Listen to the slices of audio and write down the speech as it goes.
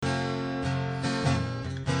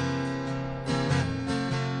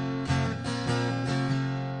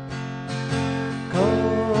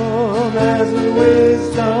as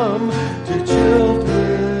wisdom to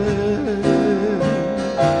children.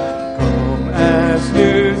 Come as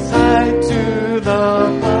new sight to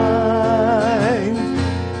the blind.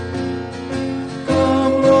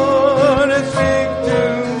 Come, Lord, and speak to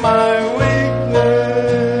my weakness.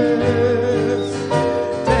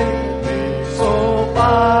 Take me, soul,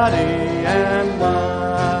 body, and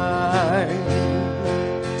mind.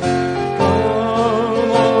 Come,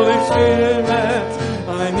 Holy Spirit,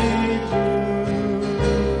 I need you.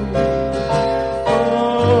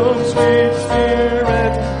 Come, sweet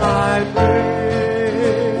Spirit, I pray.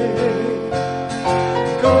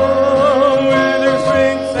 Come with your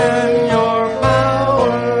strength and your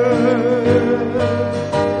power.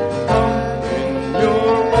 Come in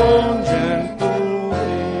your own gentle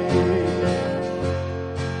way.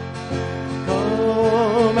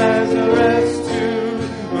 Come as a rest to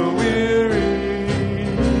the weary.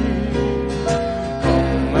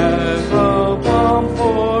 Come as a balm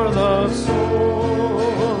for the soul.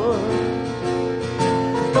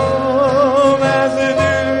 Come as a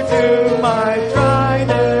dew to my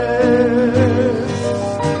dryness.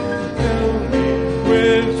 Fill me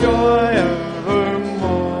with joy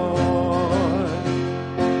evermore.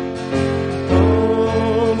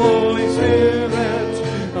 Come, Holy Spirit,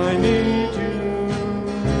 I need you.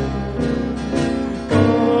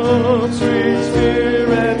 Come, sweet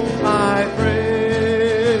Spirit, I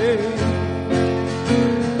pray.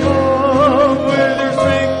 Come with your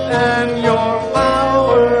strength and your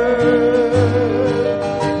power.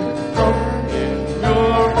 Come in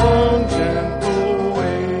your own gentle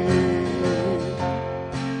way.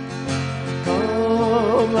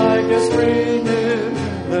 Come like a spring in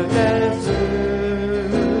the desert.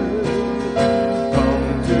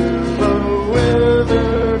 Come to the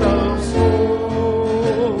withered of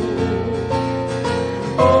soul.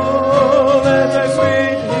 Oh, let thy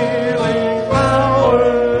sweet healing power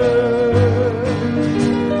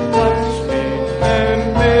touch me and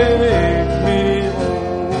make me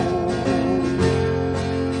whole.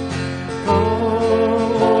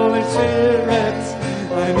 Come, Holy Spirit,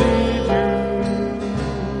 I need you.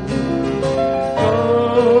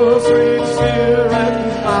 Come, sweet Spirit,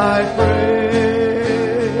 I pray.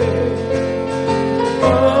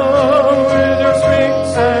 Come with your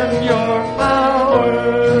strength and your power.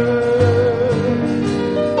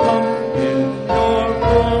 Come in your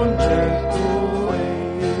own gentle way.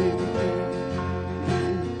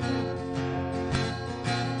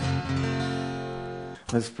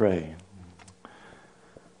 Let's pray.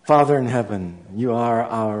 Father in heaven, you are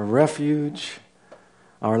our refuge.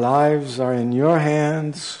 Our lives are in your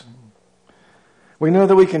hands. We know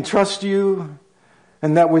that we can trust you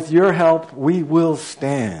and that with your help we will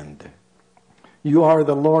stand. You are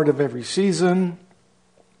the Lord of every season,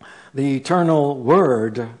 the eternal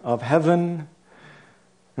Word of heaven,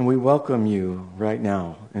 and we welcome you right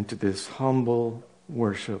now into this humble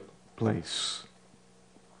worship place.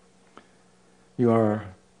 You are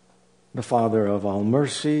the Father of all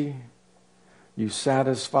mercy. You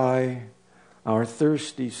satisfy our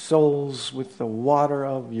thirsty souls with the water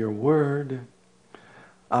of your word.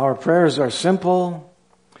 Our prayers are simple.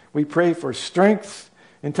 We pray for strength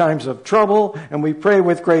in times of trouble, and we pray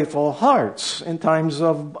with grateful hearts in times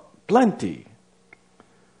of plenty.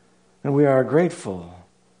 And we are grateful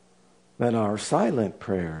that our silent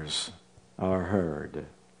prayers are heard,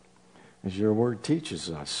 as your word teaches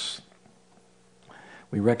us.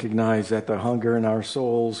 We recognize that the hunger in our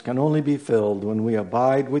souls can only be filled when we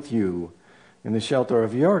abide with you in the shelter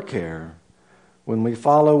of your care, when we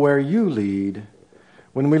follow where you lead,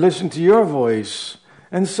 when we listen to your voice,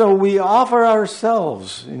 and so we offer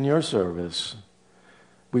ourselves in your service.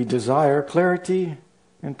 We desire clarity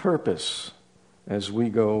and purpose as we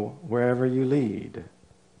go wherever you lead.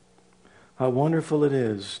 How wonderful it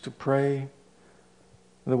is to pray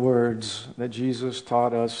the words that Jesus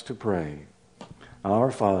taught us to pray.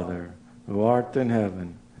 Our Father, who art in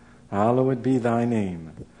heaven, hallowed be thy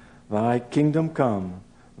name. Thy kingdom come,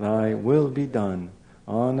 thy will be done,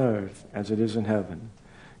 on earth as it is in heaven.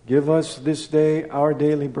 Give us this day our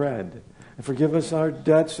daily bread, and forgive us our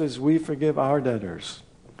debts as we forgive our debtors.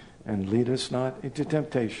 And lead us not into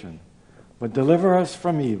temptation, but deliver us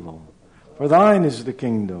from evil. For thine is the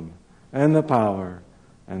kingdom, and the power,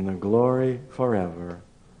 and the glory forever.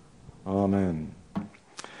 Amen.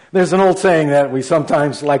 There's an old saying that we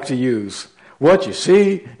sometimes like to use. What you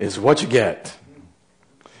see is what you get.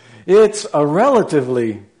 It's a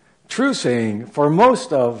relatively true saying for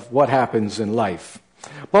most of what happens in life.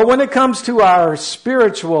 But when it comes to our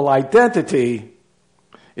spiritual identity,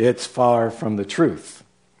 it's far from the truth.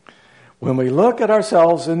 When we look at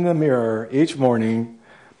ourselves in the mirror each morning,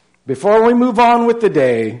 Before we move on with the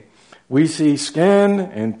day, we see skin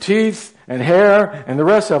and teeth and hair and the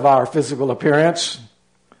rest of our physical appearance.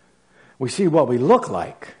 We see what we look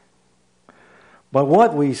like. But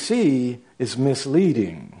what we see is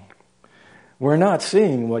misleading. We're not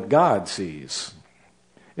seeing what God sees.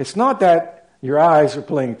 It's not that your eyes are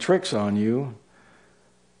playing tricks on you.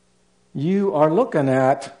 You are looking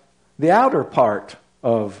at the outer part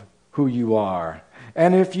of who you are.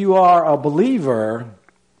 And if you are a believer,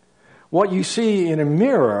 what you see in a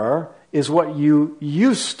mirror is what you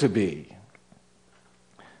used to be.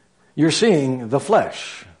 You're seeing the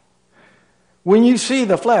flesh. When you see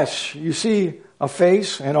the flesh, you see a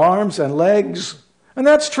face and arms and legs, and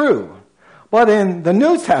that's true. But in the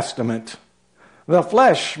New Testament, the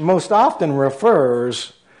flesh most often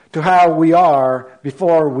refers to how we are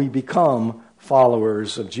before we become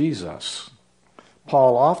followers of Jesus.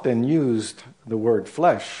 Paul often used the word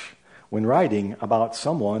flesh when writing about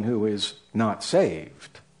someone who is not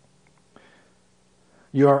saved.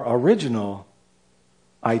 Your original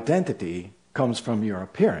identity comes from your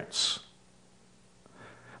appearance.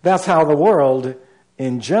 That's how the world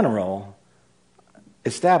in general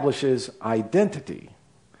establishes identity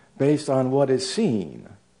based on what is seen.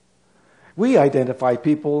 We identify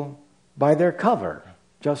people by their cover,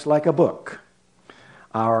 just like a book.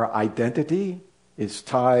 Our identity is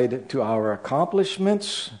tied to our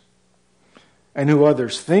accomplishments and who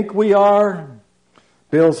others think we are.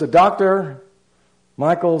 Bill's a doctor.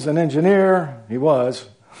 Michael's an engineer. He was.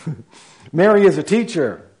 Mary is a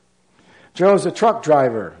teacher. Joe's a truck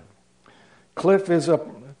driver. Cliff is a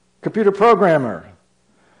computer programmer.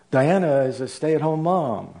 Diana is a stay-at-home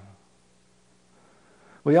mom.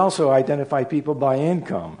 We also identify people by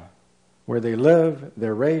income, where they live,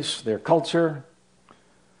 their race, their culture,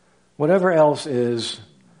 whatever else is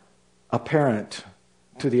apparent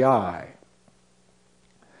to the eye.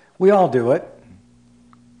 We all do it.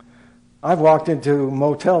 I've walked into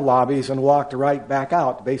motel lobbies and walked right back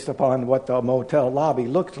out based upon what the motel lobby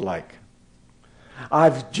looked like.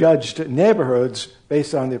 I've judged neighborhoods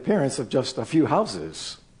based on the appearance of just a few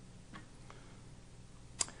houses.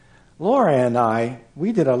 Laura and I,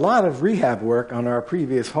 we did a lot of rehab work on our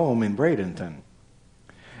previous home in Bradenton.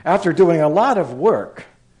 After doing a lot of work,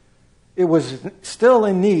 it was still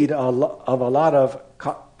in need of a lot of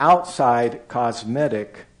outside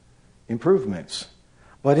cosmetic improvements.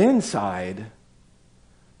 But inside,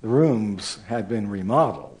 the rooms had been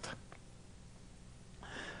remodeled.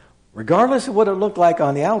 Regardless of what it looked like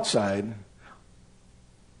on the outside,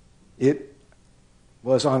 it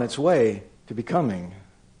was on its way to becoming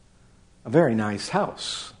a very nice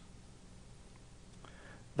house.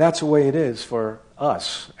 That's the way it is for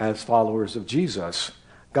us as followers of Jesus.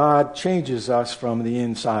 God changes us from the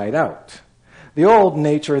inside out. The old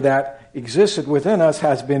nature that existed within us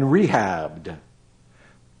has been rehabbed.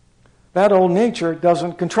 That old nature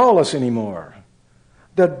doesn't control us anymore.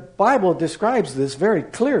 The Bible describes this very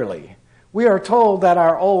clearly. We are told that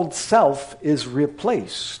our old self is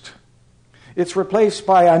replaced. It's replaced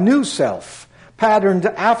by a new self, patterned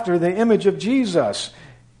after the image of Jesus.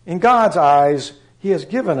 In God's eyes, He has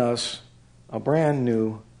given us a brand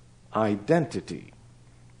new identity.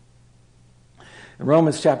 In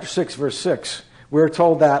Romans chapter 6, verse 6, we're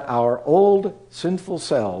told that our old sinful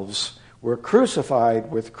selves were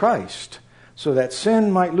crucified with Christ so that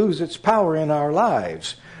sin might lose its power in our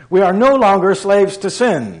lives. We are no longer slaves to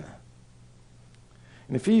sin.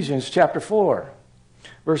 In Ephesians chapter 4,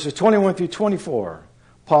 verses 21 through 24,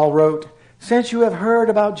 Paul wrote, "Since you have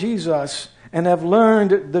heard about Jesus and have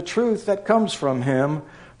learned the truth that comes from Him,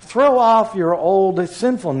 throw off your old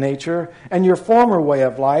sinful nature and your former way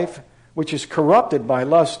of life, which is corrupted by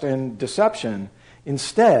lust and deception.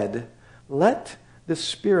 Instead, let the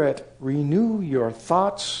Spirit renew your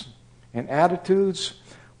thoughts and attitudes.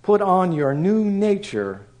 Put on your new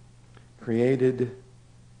nature, created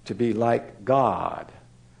to be like God,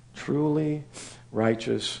 truly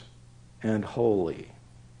righteous and holy."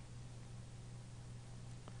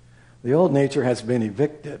 The old nature has been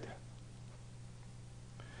evicted.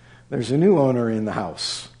 There's a new owner in the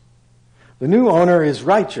house. The new owner is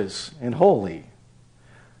righteous and holy.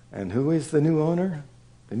 And who is the new owner?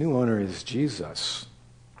 The new owner is Jesus.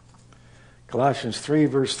 Colossians 3,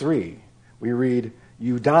 verse 3, we read,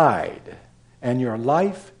 "You died, and your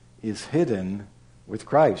life is hidden with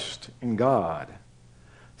Christ in God."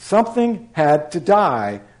 Something had to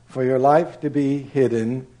die for your life to be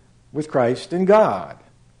hidden with Christ in God.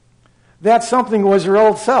 That something was your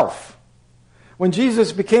old self. When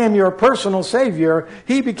Jesus became your personal Savior,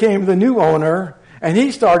 He became the new owner, and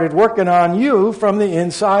He started working on you from the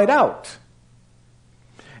inside out.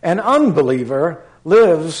 An unbeliever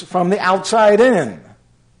lives from the outside in.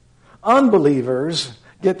 Unbelievers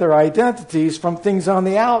get their identities from things on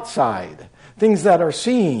the outside, things that are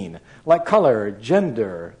seen, like color,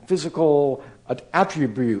 gender, physical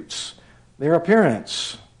attributes, their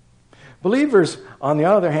appearance. Believers, on the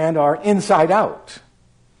other hand, are inside out.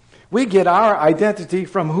 We get our identity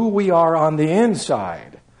from who we are on the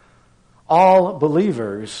inside. All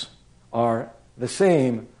believers are the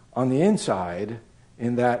same on the inside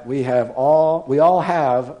in that we all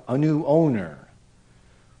have a new owner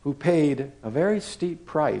who paid a very steep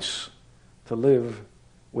price to live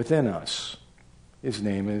within us. His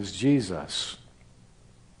name is Jesus.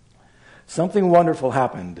 Something wonderful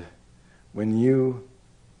happened when you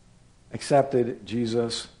accepted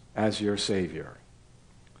Jesus as your Savior.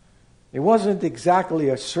 It wasn't exactly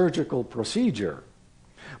a surgical procedure,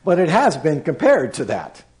 but it has been compared to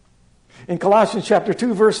that. In Colossians chapter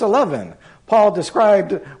 2, verse 11, Paul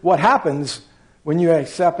described what happens when you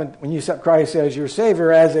accept Christ as your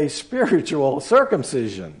Savior as a spiritual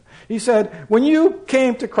circumcision. He said, when you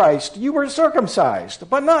came to Christ, you were circumcised,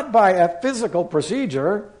 but not by a physical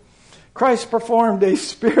procedure. Christ performed a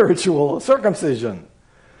spiritual circumcision,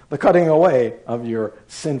 the cutting away of your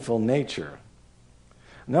sinful nature.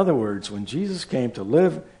 In other words, when Jesus came to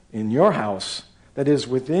live in your house that is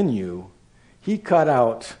within you, he cut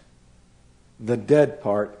out the dead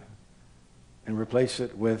part and replaced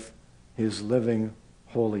it with his living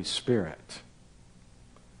Holy Spirit.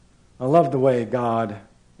 I love the way God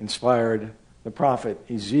inspired the prophet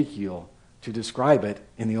Ezekiel to describe it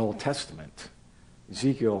in the Old Testament.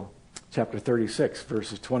 Ezekiel chapter 36,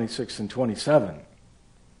 verses 26 and 27.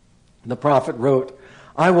 The prophet wrote,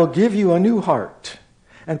 I will give you a new heart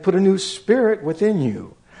and put a new spirit within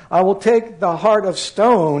you. I will take the heart of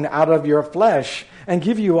stone out of your flesh and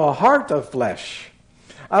give you a heart of flesh.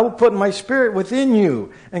 I will put my spirit within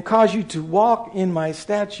you and cause you to walk in my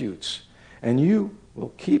statutes, and you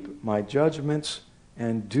will keep my judgments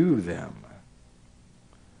and do them.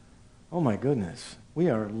 Oh my goodness, we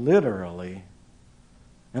are literally,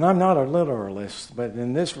 and I'm not a literalist, but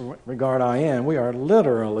in this regard I am, we are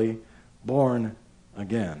literally born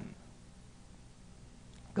again.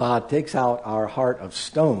 God takes out our heart of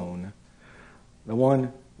stone, the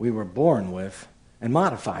one we were born with, and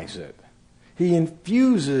modifies it. He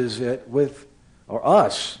infuses it with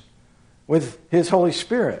his Holy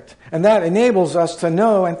Spirit. And that enables us to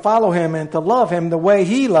know and follow him and to love him the way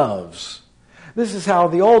he loves. This is how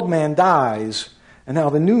the old man dies and how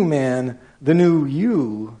the new man, the new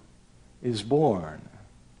you, is born.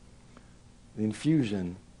 The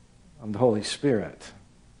infusion of the Holy Spirit.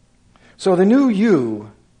 So the new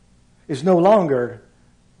you is no longer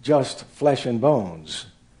just flesh and bones,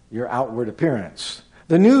 your outward appearance.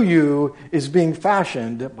 The new you is being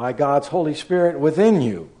fashioned by God's Holy Spirit within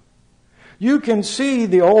you. You can see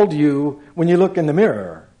the old you when you look in the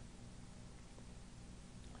mirror.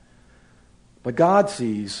 But God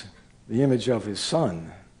sees the image of his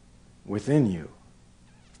Son within you.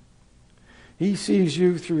 He sees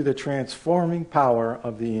you through the transforming power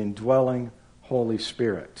of the indwelling Holy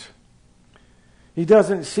Spirit. He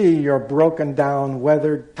doesn't see your broken down,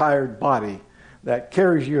 weathered, tired body that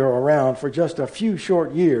carries you around for just a few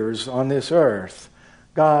short years on this earth.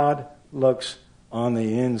 God looks on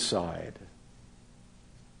the inside.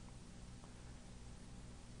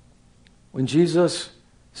 When Jesus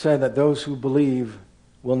said that those who believe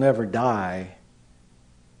will never die,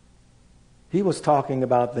 he was talking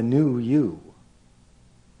about the new you,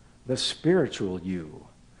 the spiritual you.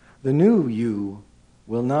 The new you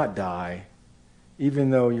will not die, even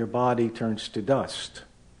though your body turns to dust.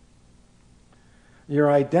 Your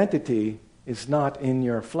identity is not in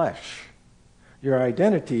your flesh. Your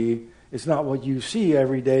identity is not what you see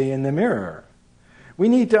every day in the mirror. We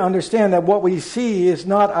need to understand that what we see is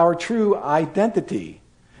not our true identity.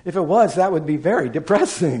 If it was, that would be very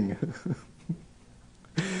depressing.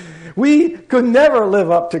 We could never live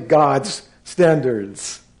up to God's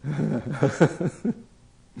standards.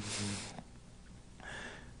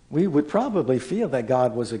 We would probably feel that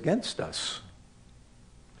God was against us.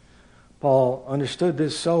 Paul understood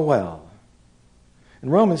this so well. In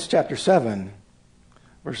Romans chapter 7,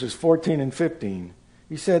 verses 14 and 15,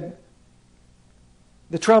 he said,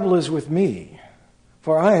 the trouble is with me,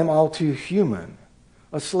 for I am all too human,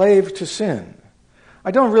 a slave to sin.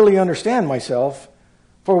 I don't really understand myself,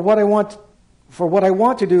 for what I want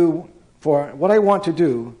to do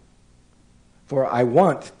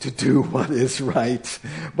what is right,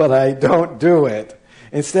 but I don't do it.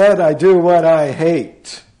 Instead, I do what I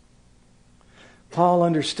hate. Paul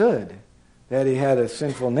understood that he had a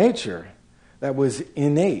sinful nature that was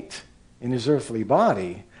innate in his earthly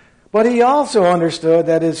body, But he also understood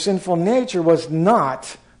that his sinful nature was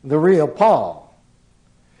not the real Paul.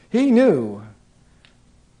 He knew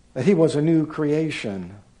that he was a new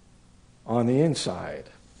creation on the inside.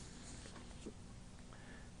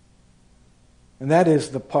 And that is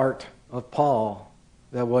the part of Paul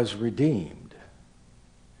that was redeemed.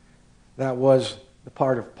 That was the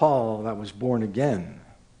part of Paul that was born again.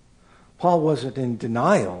 Paul wasn't in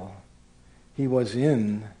denial. He was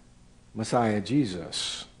in Messiah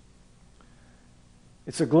Jesus.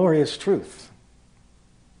 It's a glorious truth.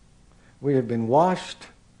 We have been washed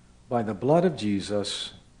by the blood of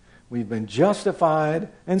Jesus. We've been justified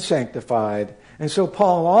and sanctified. And so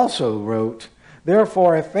Paul also wrote,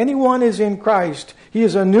 therefore, if anyone is in Christ, he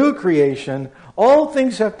is a new creation. All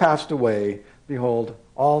things have passed away. Behold,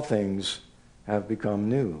 all things have become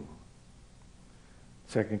new.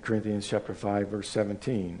 2 Corinthians chapter 5, verse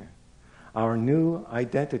 17. Our new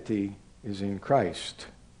identity is in Christ,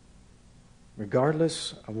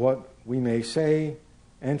 regardless of what we may say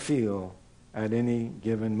and feel at any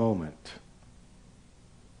given moment.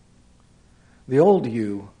 The old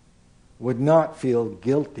you would not feel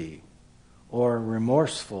guilty or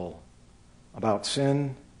remorseful about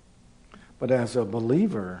sin, but as a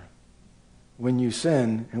believer, when you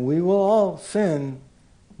sin, and we will all sin,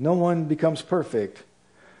 no one becomes perfect,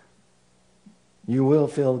 you will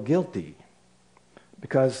feel guilty,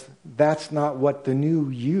 because that's not what the new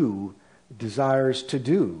you desires to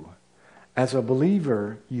do. As a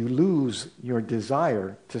believer, you lose your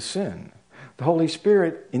desire to sin. The Holy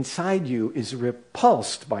Spirit inside you is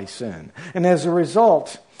repulsed by sin. And as a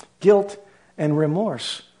result, guilt and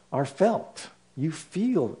remorse are felt. You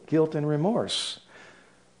feel guilt and remorse.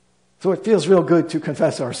 So it feels real good to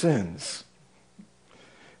confess our sins.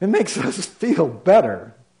 It makes us feel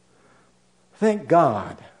better. Thank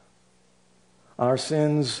God our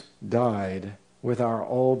sins died with our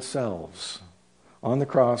old selves on the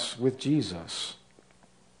cross with Jesus.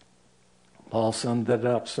 Paul summed it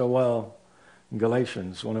up so well in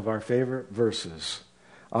Galatians, one of our favorite verses.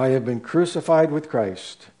 I have been crucified with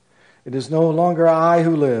Christ. It is no longer I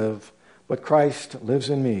who live, but Christ lives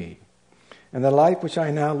in me. And the life which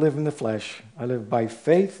I now live in the flesh, I live by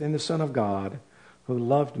faith in the Son of God, who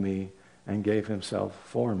loved me and gave himself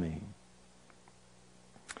for me.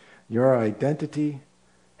 Your identity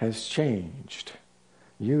has changed.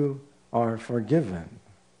 You are forgiven.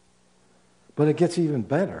 But it gets even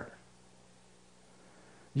better.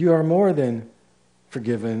 You are more than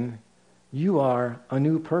forgiven. You are a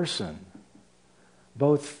new person,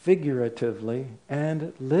 both figuratively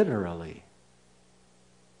and literally.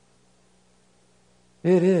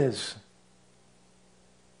 It is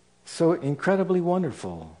so incredibly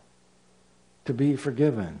wonderful to be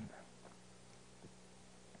forgiven.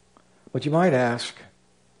 But you might ask,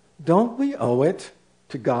 don't we owe it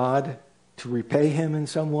to God to repay him in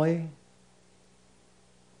some way?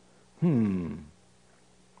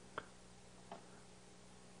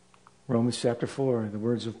 Romans chapter 4, the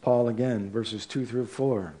words of Paul again, verses 2 through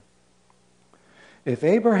 4. If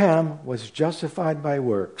Abraham was justified by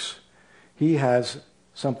works, he has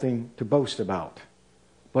something to boast about,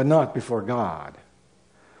 but not before God.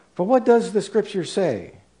 For what does the Scripture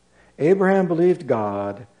say? Abraham believed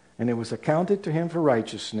God, and it was accounted to him for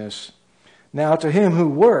righteousness. Now to him who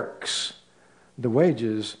works, the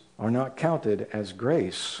wages are not counted as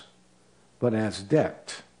grace, but as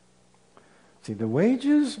debt. See, the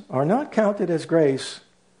wages are not counted as grace,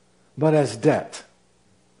 but as debt.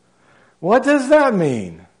 What does that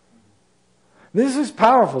mean? This is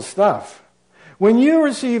powerful stuff. When you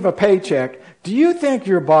receive a paycheck, do you thank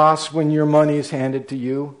your boss when your money is handed to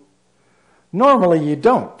you? Normally you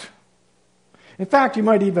don't. In fact, you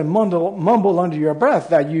might even mumble under your breath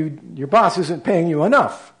that your boss isn't paying you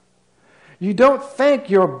enough. You don't thank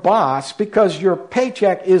your boss because your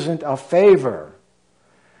paycheck isn't a favor.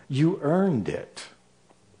 You earned it.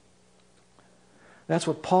 That's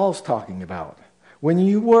what Paul's talking about. When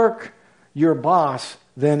you work, your boss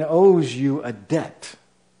then owes you a debt.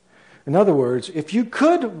 In other words, if you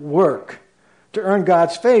could work to earn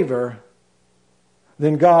God's favor,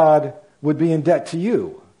 then God would be in debt to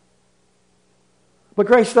you. But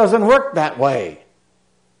grace doesn't work that way.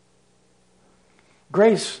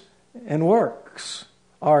 Grace and works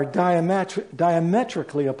are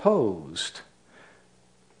diametrically opposed.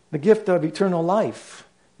 The gift of eternal life,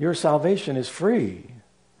 your salvation, is free.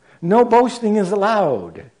 No boasting is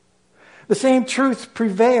allowed. The same truth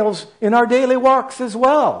prevails in our daily walks as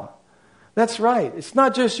well. That's right. It's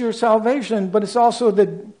not just your salvation, but it's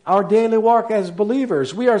also our daily walk as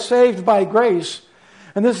believers. We are saved by grace.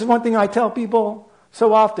 And this is one thing I tell people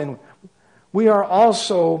so often. We are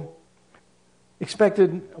also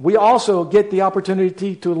we also get the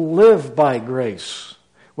opportunity to live by grace.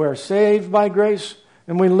 We're saved by grace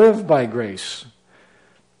and we live by grace.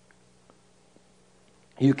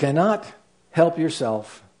 You cannot help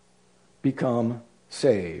yourself become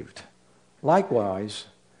saved. Likewise,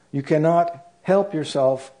 you cannot help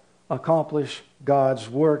yourself accomplish God's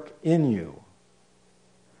work in you.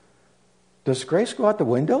 Does grace go out the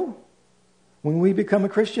window when we become a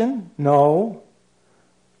Christian? No.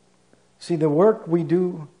 See, the work we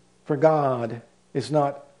do for God is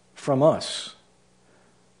not from us.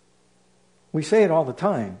 We say it all the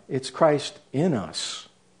time. It's Christ in us.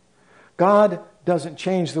 God doesn't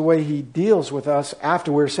change the way He deals with us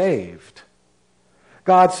after we're saved.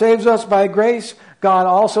 God saves us by grace. God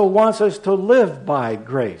also wants us to live by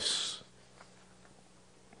grace.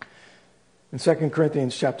 In 2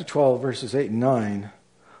 Corinthians chapter 12, verses 8 and 9,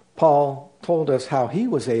 Paul told us how he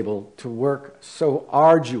was able to work so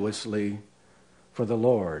arduously for the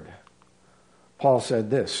Lord. Paul said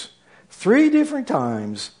this, 3 different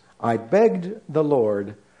times I begged the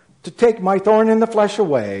Lord to take my thorn in the flesh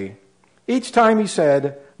away. Each time he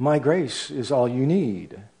said, my grace is all you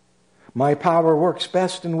need. My power works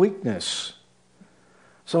best in weakness.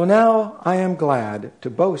 So now I am glad to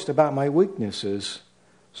boast about my weaknesses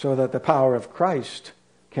so that the power of Christ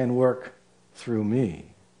can work through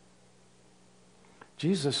me.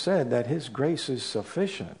 Jesus said that His grace is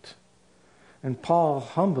sufficient. And Paul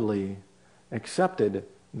humbly accepted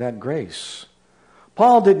that grace.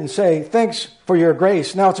 Paul didn't say, thanks for your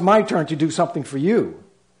grace, now it's my turn to do something for you.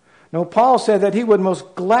 No, Paul said that he would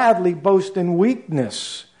most gladly boast in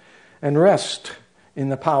weakness and rest in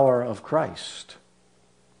the power of Christ.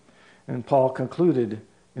 And Paul concluded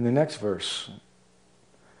in the next verse,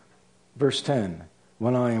 verse 10,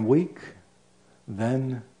 when I am weak,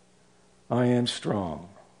 then I am strong.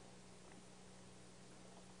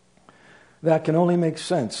 That can only make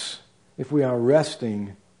sense if we are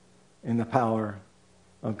resting in the power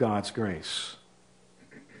of God's grace.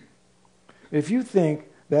 If you think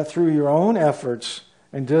that through your own efforts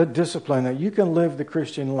and discipline that you can live the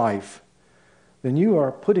Christian life, then you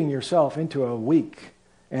are putting yourself into a weak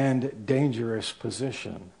and dangerous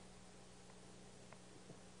position.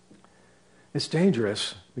 It's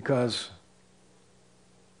dangerous because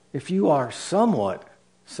if you are somewhat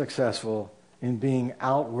successful in being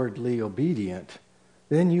outwardly obedient,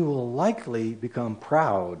 then you will likely become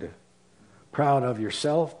proud of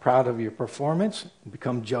yourself, proud of your performance,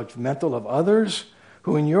 become judgmental of others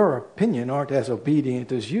who in your opinion aren't as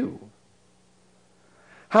obedient as you.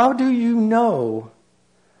 How do you know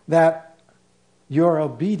that your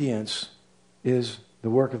obedience is the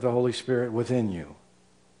work of the Holy Spirit within you?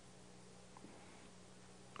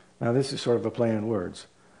 Now this is sort of a play on words.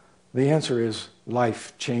 The answer is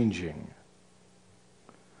life-changing.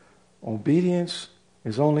 Obedience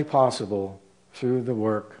is only possible through the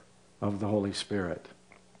work of the Holy Spirit.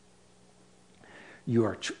 You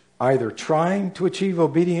are either trying to achieve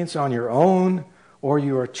obedience on your own, or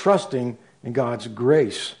you are trusting in God's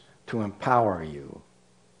grace to empower you.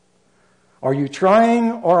 Are you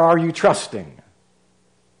trying or are you trusting?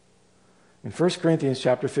 In 1 Corinthians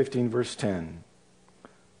chapter 15, verse 10,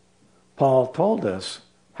 Paul told us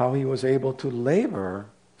how he was able to labor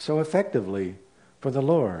so effectively for the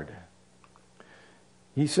Lord.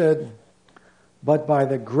 He said, but by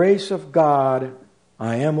the grace of God,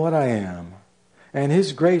 I am what I am, and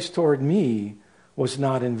His grace toward me was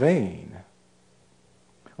not in vain.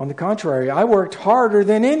 On the contrary, I worked harder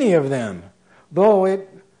than any of them, though it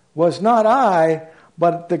was not I,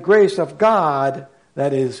 but the grace of God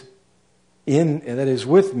that is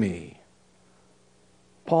with me.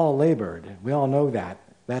 Paul labored. We all know that.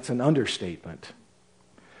 That's an understatement.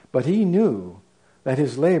 But he knew that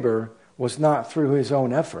his labor was not through his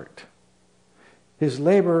own effort. His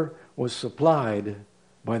labor was supplied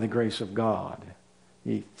by the grace of God.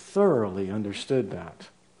 He thoroughly understood that.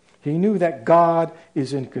 He knew that God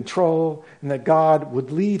is in control and that God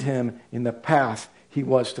would lead him in the path he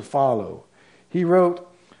was to follow. He wrote,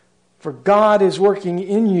 for God is working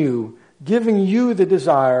in you, giving you the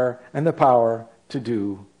desire and the power to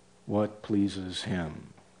do what pleases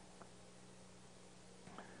Him.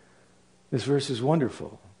 This verse is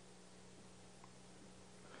wonderful.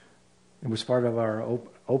 It was part of our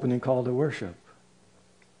opening call to worship.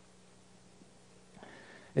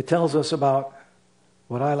 It tells us about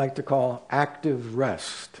what I like to call active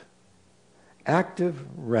rest. Active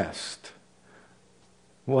rest.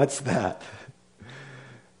 What's that?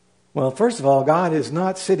 Well, first of all, God is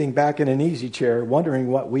not sitting back in an easy chair wondering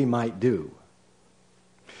what we might do.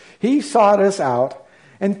 He sought us out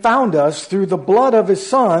and found us through the blood of His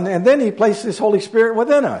Son, and then He placed His Holy Spirit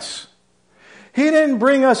within us. He didn't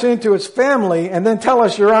bring us into his family and then tell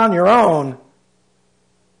us you're on your own.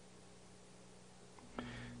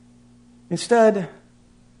 Instead,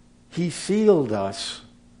 he sealed us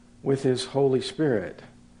with his Holy Spirit,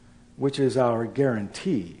 which is our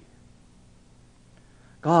guarantee.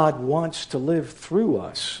 God wants to live through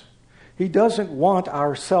us. He doesn't want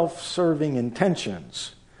our self-serving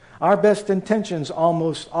intentions. Our best intentions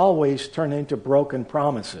almost always turn into broken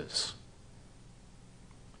promises.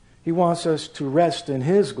 He wants us to rest in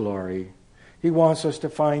his glory. He wants us to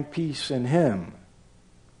find peace in him.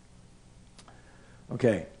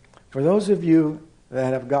 Okay, for those of you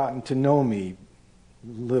that have gotten to know me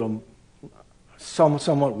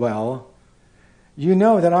somewhat well, you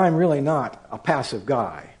know that I'm really not a passive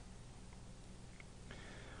guy.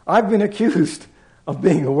 I've been accused of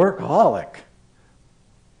being a workaholic.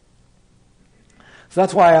 So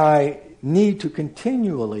that's why I need to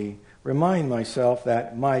continually remind myself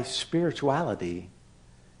that my spirituality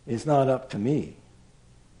is not up to me.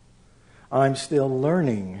 I'm still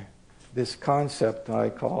learning this concept I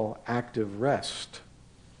call active rest.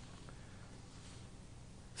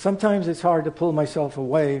 Sometimes it's hard to pull myself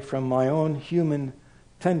away from my own human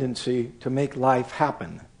tendency to make life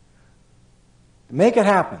happen. Make it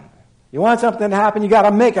happen. You want something to happen, you got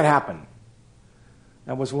to make it happen.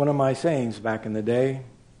 That was one of my sayings back in the day.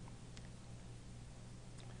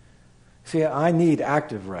 See, I need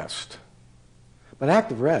active rest. But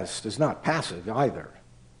active rest is not passive either.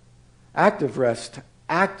 Active rest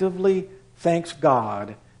actively thanks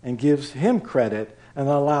God and gives him credit and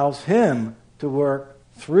allows him to work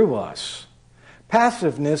through us.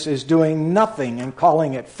 Passiveness is doing nothing and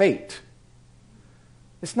calling it fate.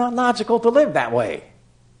 It's not logical to live that way.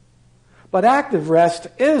 But active rest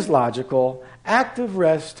is logical. Active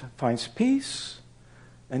rest finds peace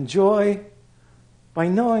and joy by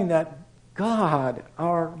knowing that God,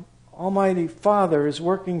 our Almighty Father, is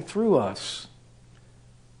working through us.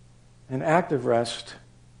 And active rest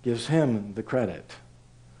gives him the credit,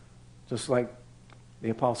 just like the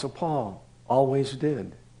Apostle Paul always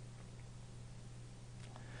did.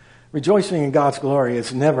 Rejoicing in God's glory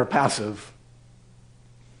is never passive.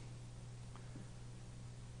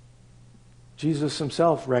 Jesus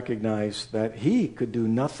himself recognized that he could do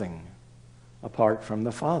nothing apart from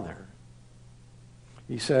the Father.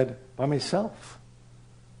 He said, by myself.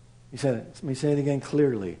 He said, let me say it again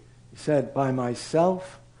clearly. He said, by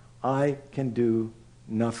myself I can do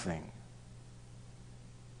nothing.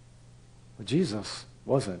 But Jesus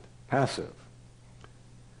wasn't passive.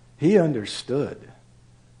 He understood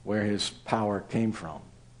where his power came from.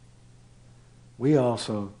 We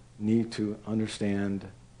also need to understand,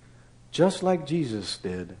 just like Jesus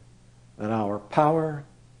did, that our power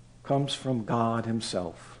comes from God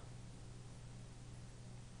himself.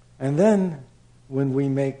 And then, when we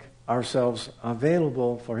make ourselves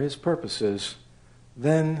available for his purposes,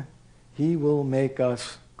 then he will make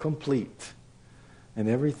us complete in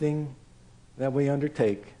everything that we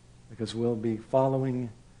undertake, because we'll be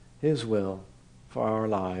following his will for our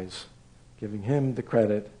lives, giving him the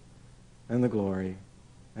credit and the glory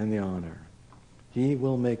and the honor. He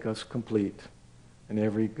will make us complete in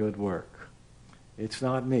every good work. It's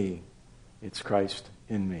not me, it's Christ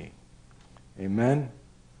in me. Amen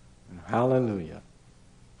and hallelujah.